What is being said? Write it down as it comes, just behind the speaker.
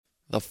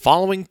The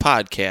following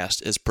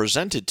podcast is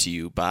presented to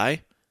you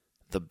by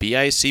the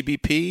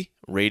BICBP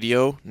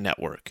Radio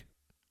Network.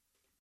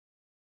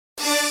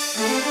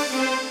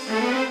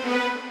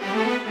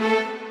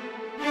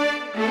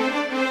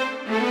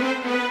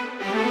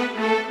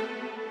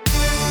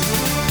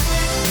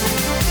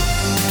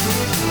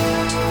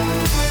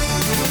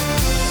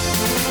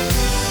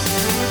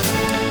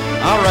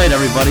 All right,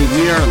 everybody,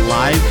 we are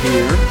live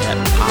here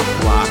at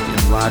Pop Rock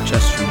in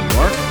Rochester, New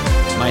York.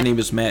 My name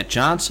is Matt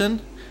Johnson,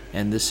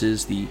 and this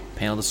is the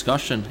panel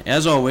discussion.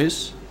 As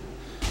always,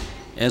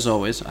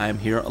 I am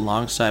here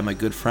alongside my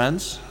good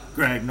friends,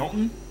 Greg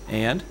Knowlton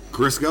and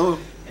Chris Gello.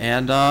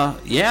 And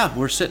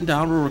we're sitting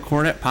down. We're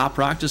recording at Pop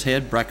Rock. Just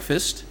had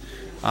breakfast.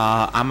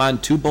 I'm on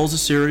 2 bowls of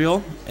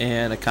cereal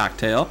and a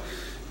cocktail,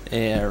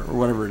 or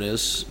whatever it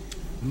is.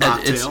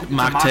 It's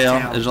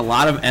mocktail. There's a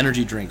lot of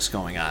energy drinks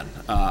going on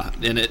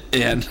in it,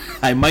 and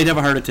I might have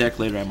a heart attack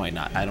later. I might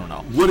not. I don't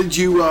know. What did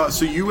you?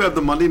 So you have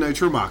the Monday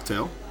Nitro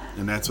mocktail,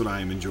 and that's what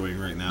I am enjoying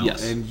right now.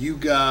 Yes. And you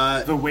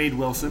got the Wade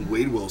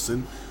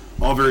Wilson.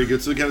 All very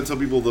good. So we got to tell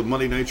people the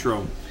Monday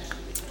Nitro.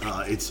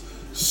 It's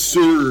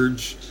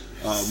Surge,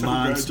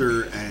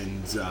 Monster, good.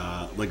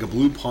 And like a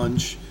Blue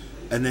Punch,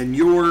 and then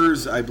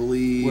yours, I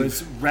believe,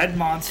 was Red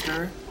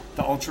Monster,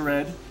 the Ultra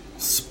Red,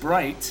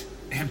 Sprite,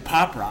 and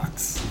Pop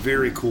Rocks.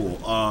 Very cool.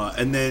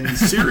 And then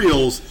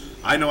cereals,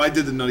 I know I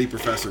did the Nutty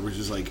Professor, which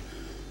is like,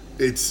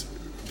 it's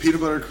peanut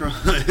butter crunch.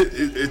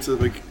 It's a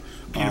like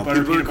peanut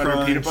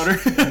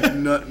butter.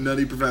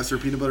 Nutty Professor,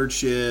 peanut butter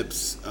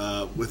chips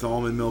with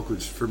almond milk,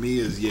 which for me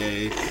is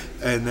yay.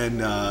 And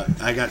then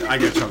I got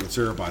chocolate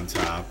syrup on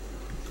top.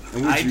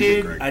 I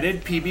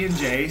did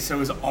PB&J, so it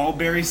was all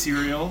berry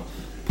cereal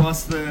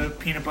plus the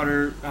peanut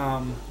butter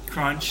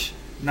crunch,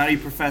 Nutty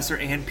Professor,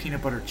 and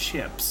peanut butter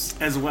chips,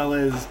 as well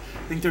as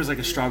I think there was like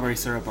a strawberry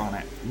syrup on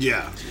it.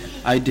 Yeah,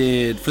 I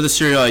did for the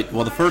cereal.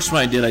 The first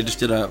one I just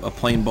did a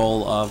plain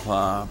bowl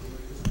of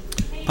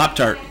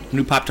Pop-Tart,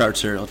 new Pop-Tart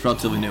cereal. It's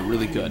relatively new,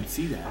 really good. I didn't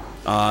see that.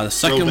 The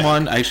second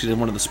one, I actually did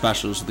one of the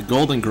specials, the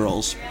Golden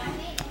Girls.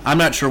 I'm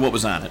not sure what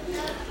was on it,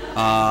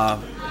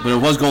 but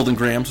it was Golden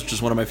Grams, which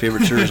is one of my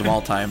favorite cereals of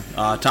all time.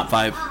 Top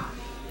five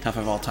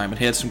all time. It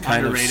had some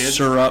kind Underrated. of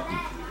syrup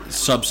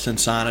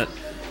substance on it.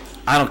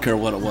 I don't care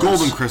what it was.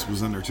 Golden Crisp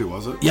was in there too,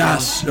 was it?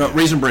 Yes,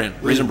 Raisin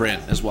Bran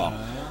as well.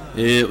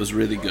 It was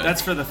really good.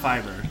 That's for the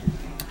fiber.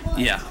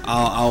 Yeah,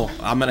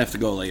 I'm gonna have to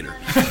go later.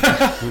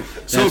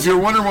 So if you're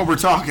wondering what we're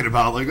talking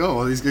about, like,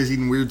 oh, these guys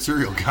eating weird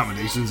cereal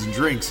combinations and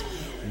drinks,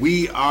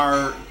 we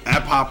are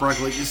at Pop Rock,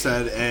 like you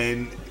said,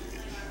 and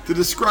to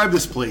describe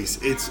this place,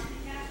 it's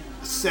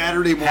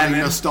Saturday morning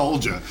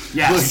nostalgia.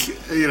 Yes,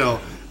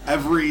 like,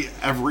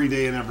 every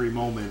day and every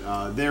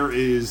moment, there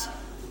is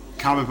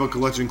comic book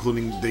collection,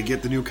 including they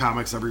get the new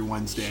comics every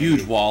Wednesday.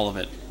 Huge wall of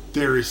it.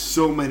 There is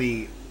so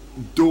many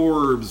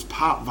Dorbs,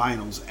 pop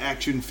vinyls,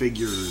 action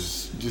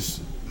figures.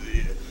 Just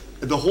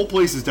the whole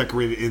place is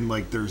decorated in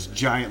like there's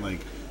giant like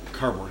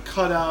cardboard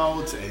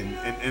cutouts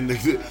and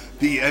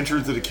the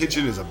entrance to the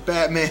kitchen is a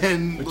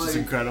Batman, which is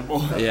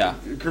incredible. Yeah,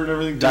 and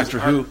everything. Doctor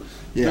Who.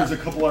 Yeah. There's a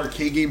couple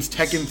arcade games,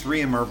 Tekken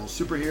 3 and Marvel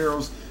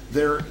Superheroes.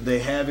 They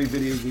have a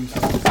video game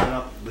system set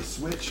up, the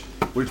Switch,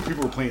 which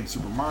people were playing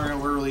Super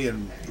Mario early,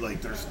 and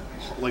like there's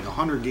like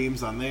 100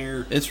 games on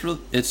there. It's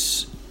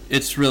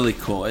really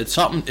cool. It's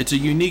a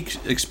unique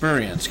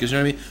experience because you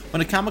know what I mean.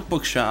 When a comic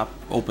book shop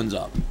opens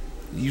up,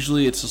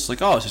 usually it's just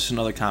like, oh, it's just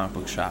another comic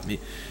book shop.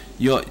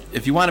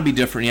 If you want to be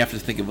different, you have to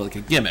think of like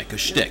a gimmick, a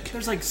shtick.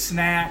 There's like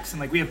snacks and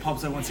like we have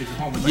pubs at 160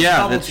 Home with like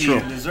bubble tea true.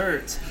 And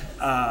desserts,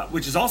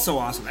 which is also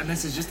awesome. And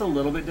this is just a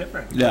little bit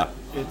different. Yeah,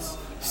 it's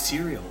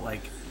cereal.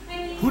 Like,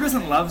 who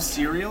doesn't love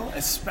cereal?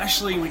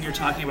 Especially when you're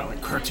talking about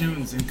like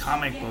cartoons and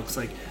comic books.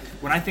 Like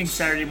when I think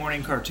Saturday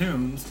morning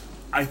cartoons,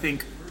 I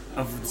think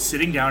of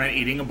sitting down and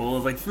eating a bowl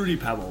of like Fruity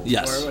Pebbles,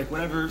 yes, or like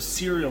whatever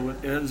cereal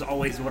is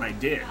always what I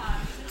did.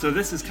 So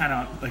this is kind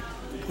of like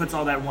puts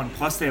all that in one.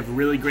 Plus they have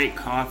really great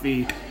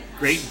coffee,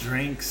 great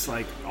drinks,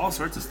 like all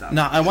sorts of stuff.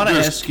 Now I want to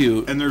ask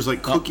you, and there's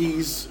like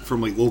cookies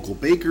from like local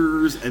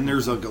bakers, and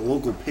there's like a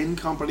local pin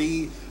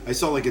company. I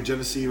saw like a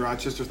Genesee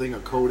Rochester thing, a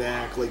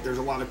Kodak. Like there's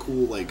a lot of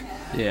cool like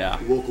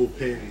local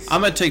pins.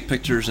 I'm gonna take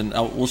pictures and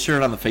we'll share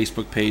it on the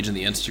Facebook page and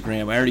the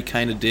Instagram. I already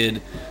kind of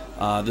did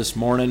this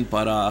morning,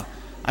 but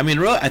I mean,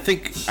 really, I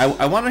think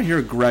I want to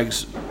hear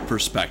Greg's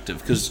perspective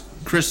because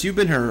Chris, you've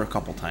been here a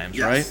couple times,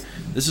 yes, right?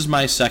 This is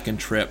my second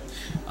trip.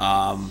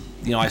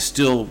 I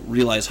still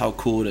realize how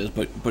cool it is,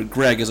 but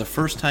Greg, as a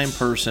first-time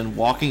person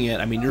walking in,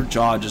 I mean, your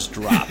jaw just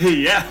dropped.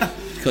 Yeah,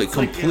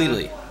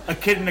 completely. Like, a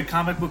kid in a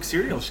comic book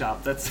cereal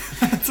shop. That's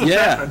what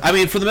happened. I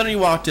mean, for the minute you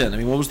walked in, I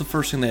mean, what was the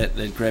first thing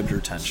that grabbed your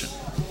attention?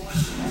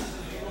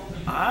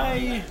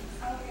 I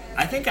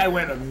think I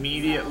went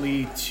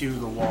immediately to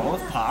the wall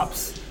of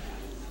Pops,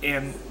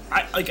 and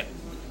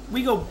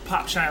we go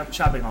pop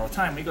shopping all the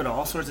time. We go to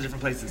all sorts of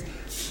different places.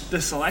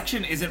 The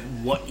selection isn't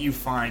what you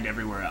find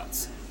everywhere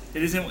else.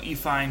 It isn't what you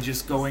find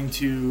just going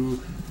to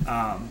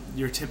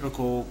your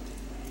typical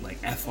like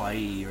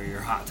FYE or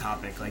your Hot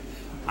Topic. Like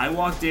I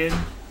walked in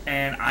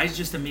and I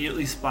just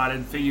immediately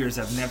spotted figures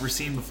I've never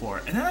seen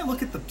before. And then I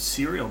look at the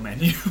cereal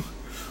menu,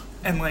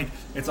 and like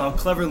it's all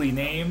cleverly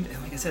named.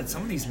 And like I said,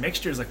 some of these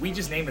mixtures, like we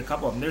just named a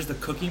couple of them. There's the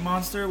Cookie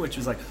Monster, which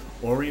was like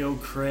Oreo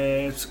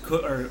Crisp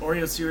or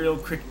Oreo cereal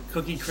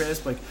Cookie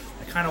Crisp. Like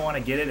I kind of want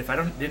to get it. If I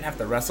didn't have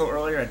to wrestle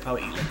earlier, I'd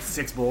probably eat like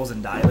 6 bowls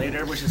and die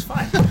later, which is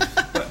fine.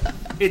 But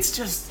it's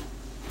just,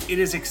 it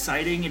is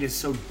exciting. It is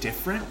so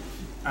different.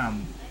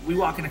 We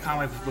walk into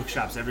comic book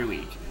shops every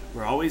week.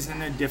 We're always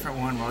in a different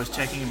one. We're always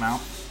checking them out.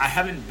 I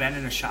haven't been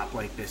in a shop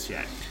like this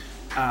yet.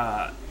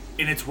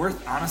 And it's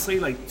worth, honestly,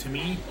 like, to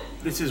me,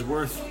 this is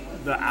worth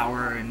the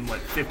hour and,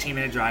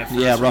 15-minute drive for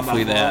us from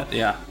roughly Buffalo. that,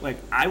 yeah. Like,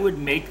 I would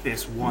make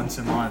this once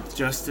a month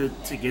just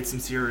to get some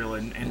cereal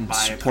and buy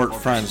support a couple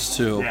friends,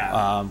 too.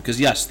 Yeah. Because,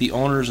 yes, the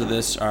owners of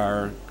this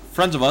are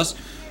friends of us.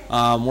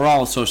 We're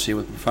all associated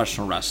with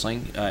professional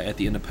wrestling at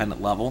the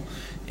independent level.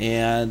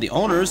 And the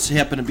owners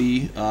happen to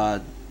be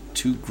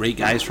 2 great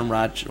guys from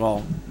Rochester.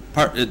 Well,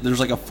 there's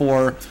like a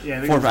four.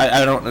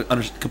 I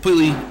don't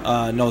completely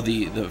know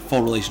the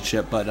full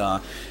relationship, but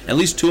at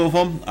least 2 of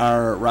them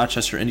are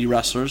Rochester indie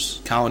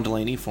wrestlers. Colin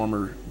Delaney,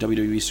 former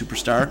WWE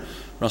superstar,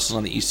 wrestles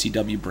on the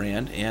ECW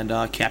brand,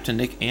 and Captain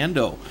Nick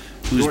Ando,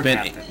 who's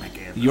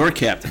your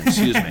captain,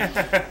 excuse me,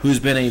 who's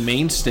been a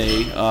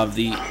mainstay of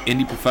the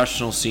indie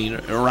professional scene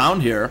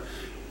around here.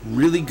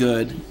 Really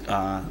good.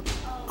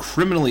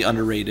 Criminally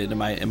underrated in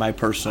my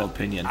personal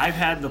opinion. I've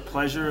had the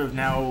pleasure of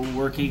now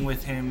working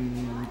with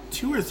him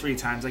 2 or 3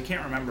 times. I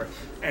can't remember,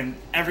 and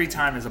every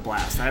time is a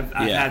blast. I've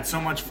had so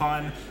much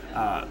fun.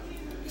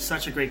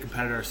 Such a great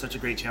competitor, such a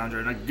great challenger,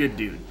 and a good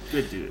dude.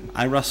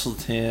 I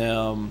wrestled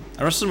him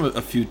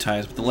a few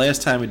times, but the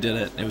last time we did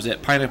it was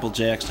at Pineapple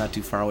Jack's, not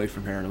too far away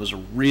from here, and it was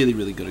a really,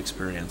 really good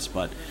experience.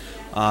 But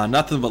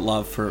nothing but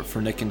love for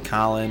Nick and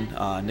Colin,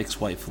 Nick's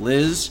wife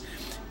Liz,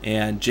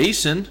 and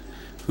Jason,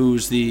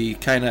 who's the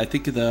kind of, I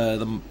think,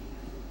 the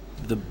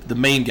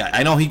main guy.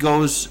 I know he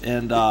goes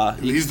and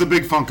he's the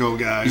big Funko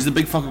guy. He's the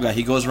big Funko guy.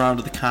 He goes around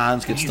to the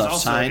cons, gets stuff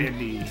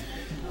signed.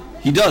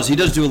 He does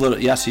do a little.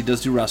 Yes, he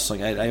does do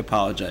wrestling. I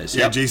apologize.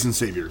 Yeah, Jason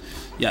Savior.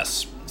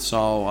 Yes.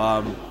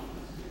 So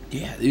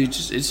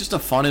it's just a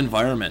fun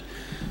environment.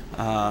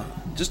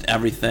 Just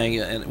everything,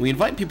 and we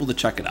invite people to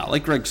check it out.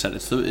 Like Greg said,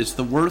 it's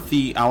the worth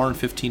the hour and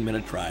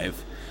 15-minute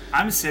drive.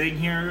 I'm sitting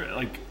here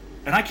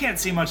and I can't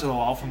see much of the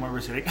wall from where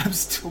we're sitting. I'm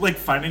still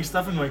finding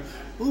stuff and going,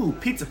 ooh,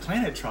 Pizza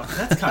Planet truck.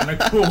 That's kind of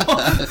cool.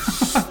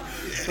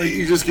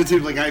 You just get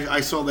to I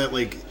saw that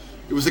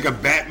it was like a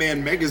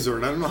Batman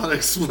Megazord. I don't know how to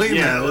explain that.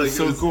 Yeah, it's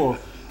so cool.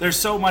 There's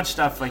so much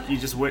stuff you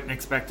just wouldn't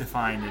expect to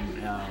find,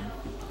 and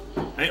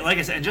like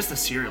I said, just the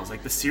cereals.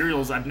 The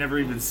cereals I've never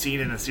even seen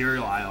in a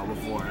cereal aisle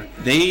before.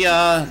 They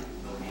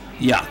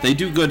they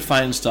do good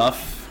finding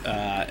stuff.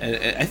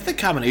 I think the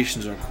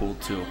combinations are cool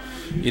too.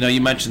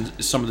 You mentioned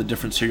some of the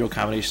different cereal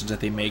combinations that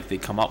they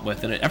come up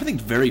with, and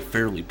everything's very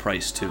fairly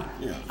priced too.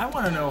 Yeah. I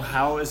want to know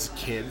how, as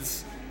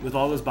kids, with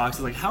all those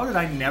boxes, how did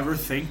I never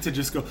think to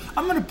just go,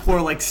 I'm going to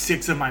pour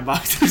 6 of my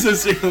boxes of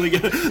cereal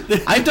together?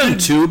 I've done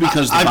 2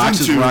 because the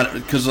boxes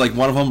because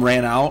one of them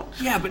ran out.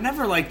 Yeah, but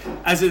never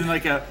as in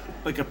a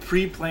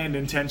pre-planned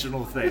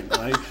intentional thing.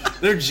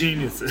 They're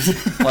geniuses.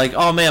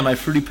 Oh man, my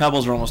Fruity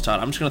Pebbles are almost out.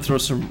 I'm just gonna throw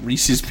some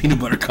Reese's peanut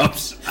butter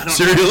cups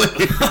cereal.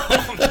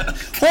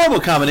 Horrible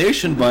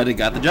combination, but it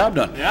got the job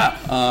done.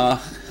 Yeah.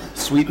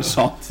 Sweet and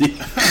salty.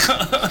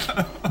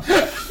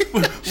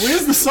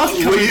 Where's the salt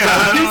coming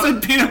from? He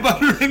said peanut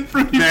butter and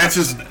Fruity Matt's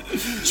just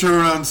churning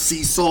on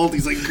sea salt.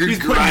 He's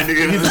grinding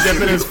it. He's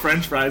dipping his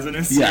French fries in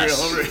his cereal.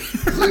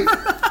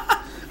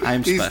 Yes.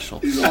 I'm special.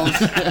 He's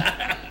awesome.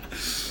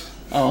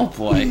 Oh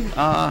boy,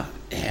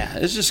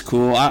 it's just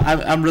cool.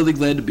 I'm really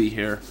glad to be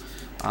here.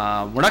 We're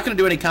not going to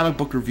do any comic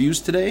book reviews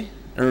today,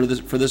 for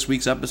this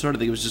week's episode. I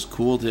think it was just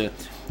cool to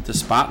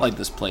spotlight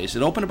this place.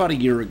 It opened about a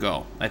year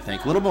ago, I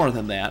think, a little more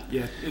than that.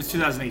 Yeah, it was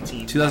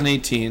 2018.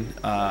 2018,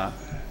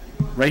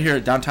 right here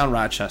at downtown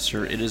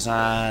Rochester. It is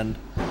on.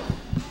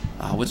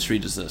 What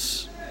street is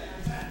this?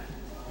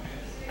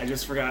 I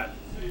just forgot.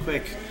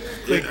 Quick.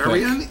 Are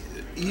we on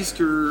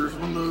East or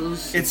one of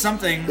those? It's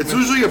something. It's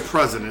usually a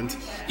president.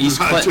 East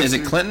Clinton. Is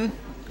it Clinton?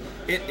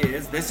 It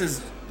is.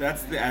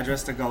 That's the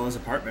address to Gullo's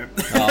apartment.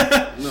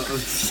 I'm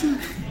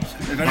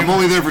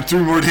only there for 3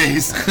 more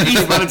days.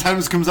 By the time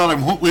this comes out, I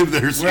won't live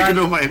there, so you can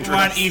know my address. We're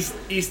on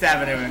East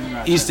Avenue in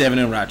Rochester. East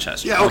Avenue in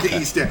Rochester. Yeah, okay.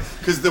 East Avenue.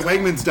 Because the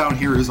Wegmans down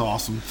here is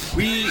awesome.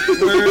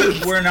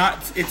 We're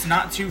not. It's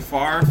not too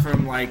far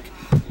from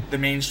the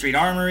Main Street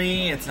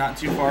Armory. It's not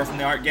too far from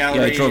the art gallery.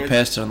 Yeah, I drove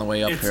past it on the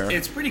way up here.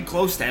 It's pretty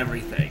close to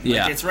everything.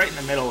 Yeah. It's right in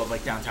the middle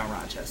of downtown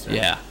Rochester.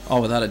 Yeah.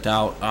 Oh, without a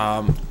doubt.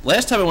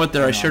 Last time I went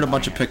there, I shared a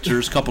bunch of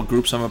pictures, a couple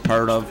groups I'm a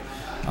part of,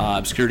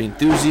 Obscurity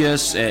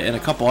Enthusiasts, and a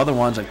couple other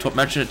ones. I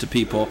mentioned it to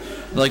people.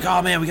 They're like,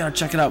 oh man, we gotta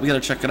check it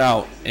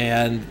out.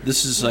 And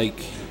this is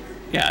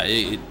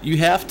you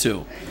have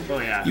to. Oh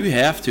yeah. You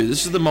have to.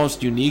 This is the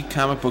most unique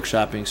comic book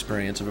shopping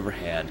experience I've ever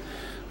had.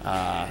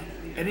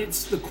 And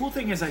it's the cool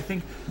thing is, I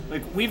think,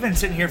 we've been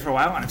sitting here for a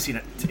while and I've seen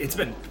it. It's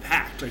been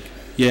packed.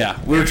 Yeah,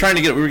 we were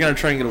gonna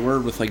try and get a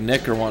word with like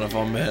Nick or one of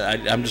them.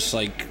 I'm just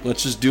like,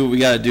 let's just do what we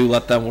gotta do.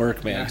 Let them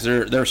work, man,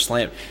 because they're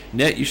slammed.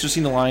 Nick, you should have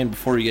seen the line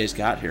before you guys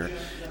got here.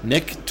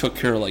 Nick took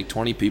care of like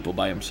 20 people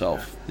by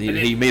himself.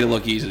 He made it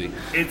look easy.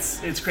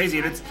 It's crazy,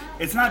 and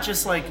it's not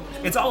just like,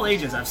 it's all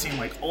ages. I've seen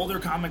like older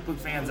comic book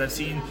fans. I've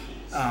seen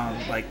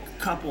like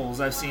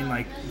couples. I've seen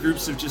like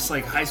groups of just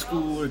like high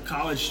school or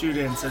college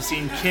students. I've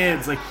seen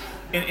kids. Like,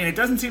 and it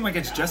doesn't seem like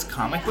it's just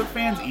comic book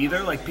fans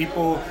either. Like,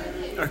 people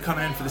are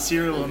coming in for the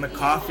cereal and the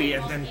coffee,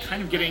 and then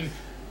kind of getting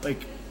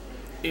like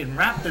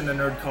enwrapped in the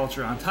nerd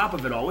culture on top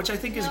of it all, which I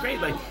think is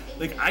great. Like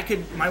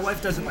my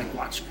wife doesn't like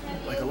watch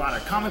like a lot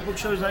of comic book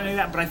shows or any of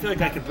that, but I feel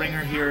like I could bring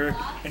her here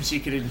and she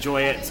could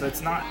enjoy it. So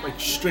it's not like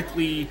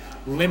strictly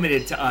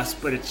limited to us,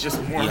 but it's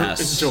just more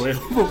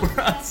enjoyable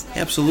for us.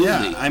 Absolutely.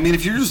 Yeah, I mean,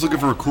 if you're just looking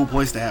for a cool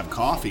place to have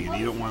coffee and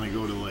you don't want to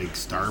go to like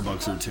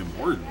Starbucks or Tim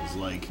Hortons,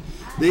 like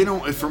they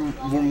don't.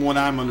 From what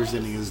I'm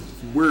understanding is,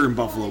 we're in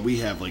Buffalo. We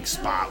have like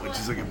Spot, which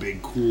is like a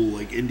big, cool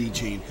like indie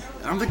chain.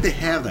 I don't think they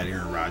have that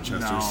here in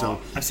Rochester. No.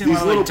 So I've seen these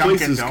a lot of little like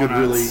places Dunkin' could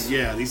really,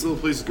 Donuts. these little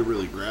places could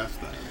really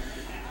grasp that.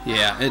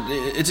 Yeah,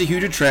 it's a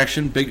huge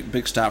attraction,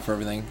 big stop for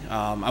everything.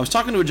 I was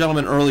talking to a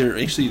gentleman earlier,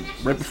 actually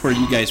right before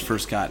you guys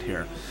first got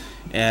here,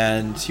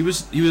 and he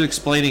was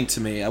explaining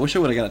to me. I wish I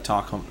would have got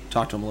to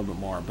talk to him a little bit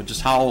more, but just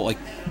how like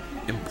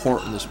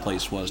important this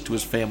place was to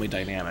his family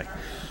dynamic.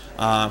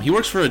 He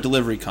works for a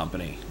delivery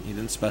company. He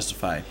didn't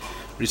specify,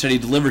 but he said he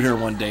delivered here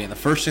one day, and the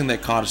first thing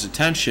that caught his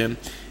attention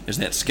is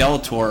that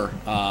Skeletor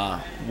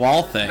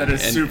wall thing. That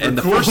is super and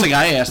the cool. first thing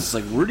I asked is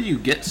like, where do you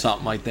get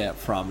something like that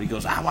from? And he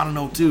goes, I want to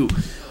know too.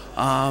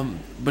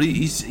 But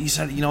he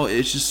said, you know,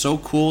 it's just so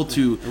cool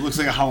to. It looks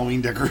like a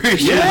Halloween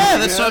decoration. Yeah,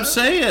 that's what I'm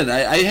saying.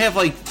 I have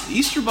like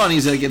Easter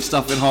bunnies that get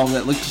stuff at home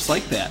that look just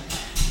like that,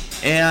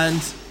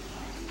 and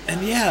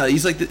yeah,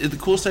 he's like the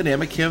coolest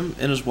dynamic. Him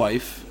and his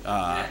wife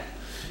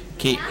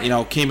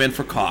came in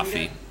for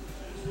coffee,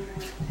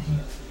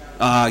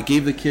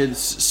 gave the kids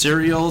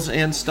cereals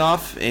and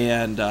stuff,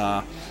 and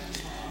and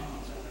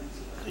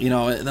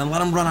then let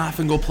them run off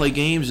and go play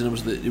games, and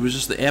it was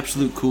just the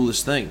absolute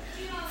coolest thing.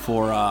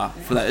 For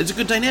that, it's a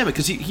good dynamic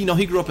because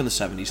he grew up in the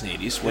 70s and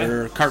 80s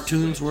where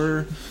cartoons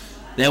were,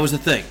 that was the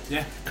thing.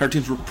 Yeah,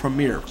 cartoons were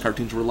premier,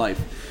 cartoons were life,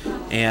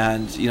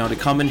 and to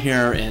come in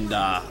here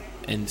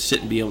and sit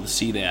and be able to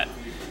see that,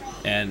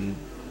 and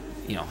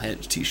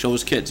show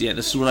his kids,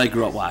 this is what I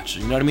grew up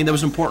watching. You know what I mean? That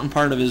was an important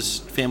part of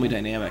his family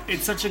dynamic.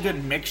 It's such a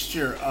good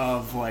mixture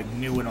of like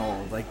new and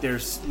old. Like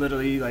there's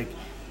literally like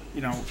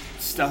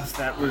stuff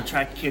that would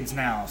attract kids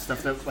now,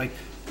 stuff that like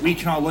we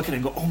can all look at it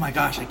and go, oh my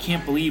gosh, I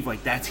can't believe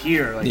like that's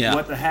here. Like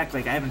what the heck?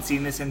 Like I haven't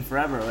seen this in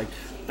forever. Like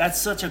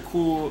that's such a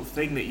cool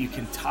thing that you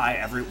can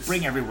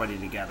bring everybody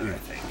together. I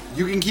think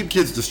you can keep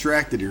kids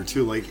distracted here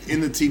too. Like in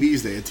the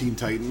TVs, they had Teen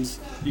Titans.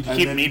 You can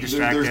keep me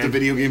distracted. There's the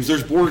video games.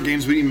 There's board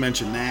games. We didn't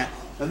mention that.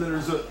 And then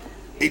there's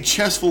a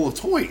chest full of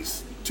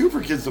toys too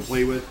for kids to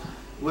play with,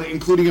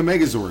 including a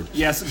Megazord.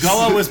 Yes,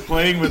 Gullah was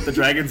playing with the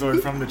Dragon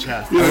Zord from the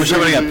chest. I wish I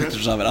would have got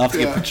pictures of it. I'll have to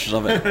get pictures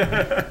of it.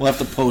 We'll have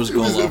to pose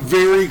Gullah. It was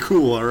very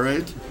cool, all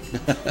right?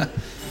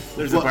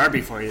 There's a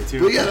Barbie for you,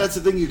 too. But yeah, that's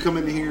the thing. You come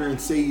in here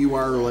and say you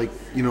are like,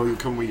 you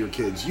come with your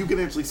kids. You can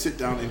actually sit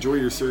down, enjoy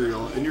your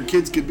cereal, and your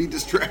kids could be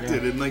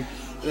distracted. And I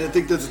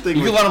think that's the thing.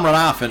 You can let them run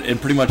off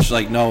and pretty much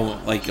know,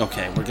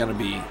 okay, we're gonna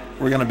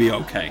be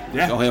okay.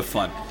 Yeah. Go have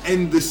fun.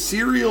 And the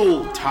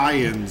cereal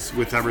tie-ins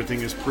with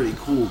everything is pretty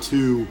cool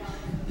too.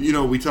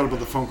 We talked about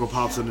the Funko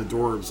Pops and the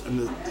Dorbs,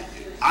 and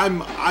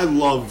I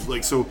love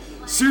so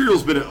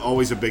cereal's been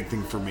always a big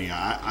thing for me.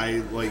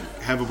 I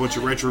have a bunch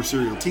of retro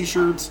cereal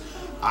T-shirts.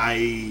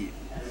 I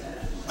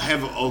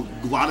have a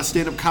lot of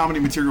stand-up comedy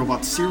material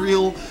about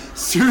cereal.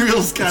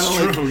 Cereal's kind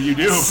of true, you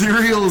do.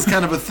 Cereal is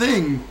kind of a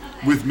thing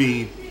with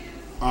me,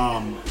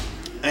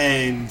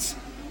 and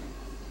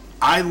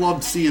I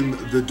loved seeing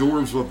the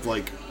Dorbs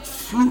with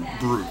Fruit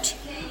Brute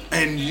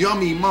and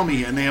Yummy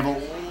Mummy, and they have a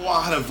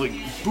lot of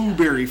Boo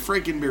Berry,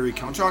 Frankenberry,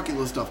 Count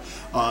Chocula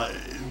stuff.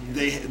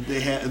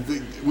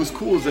 What's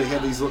cool is they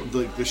have these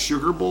the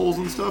sugar bowls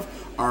and stuff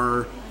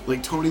are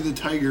Tony the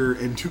Tiger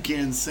and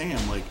Toucan Sam,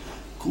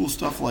 cool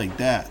stuff like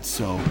that.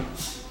 So,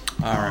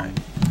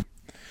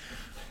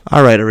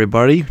 all right,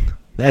 everybody,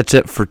 that's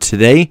it for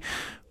today.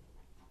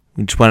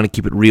 We just wanted to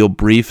keep it real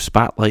brief.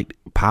 Spotlight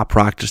Pop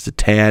Rock just a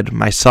tad.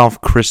 Myself,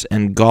 Chris,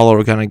 and Gullah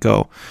are gonna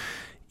go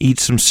eat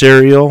some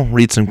cereal,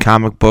 read some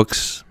comic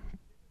books,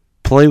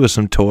 play with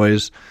some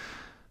toys.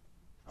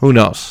 Who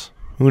knows?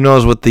 Who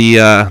knows what the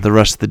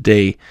rest of the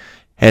day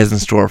has in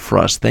store for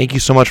us? Thank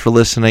you so much for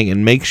listening,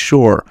 and make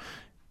sure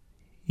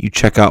you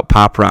check out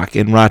Pop Rock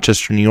in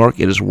Rochester, New York.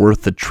 It is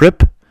worth the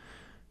trip,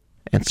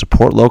 and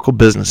support local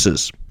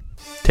businesses.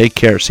 Take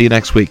care. See you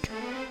next week.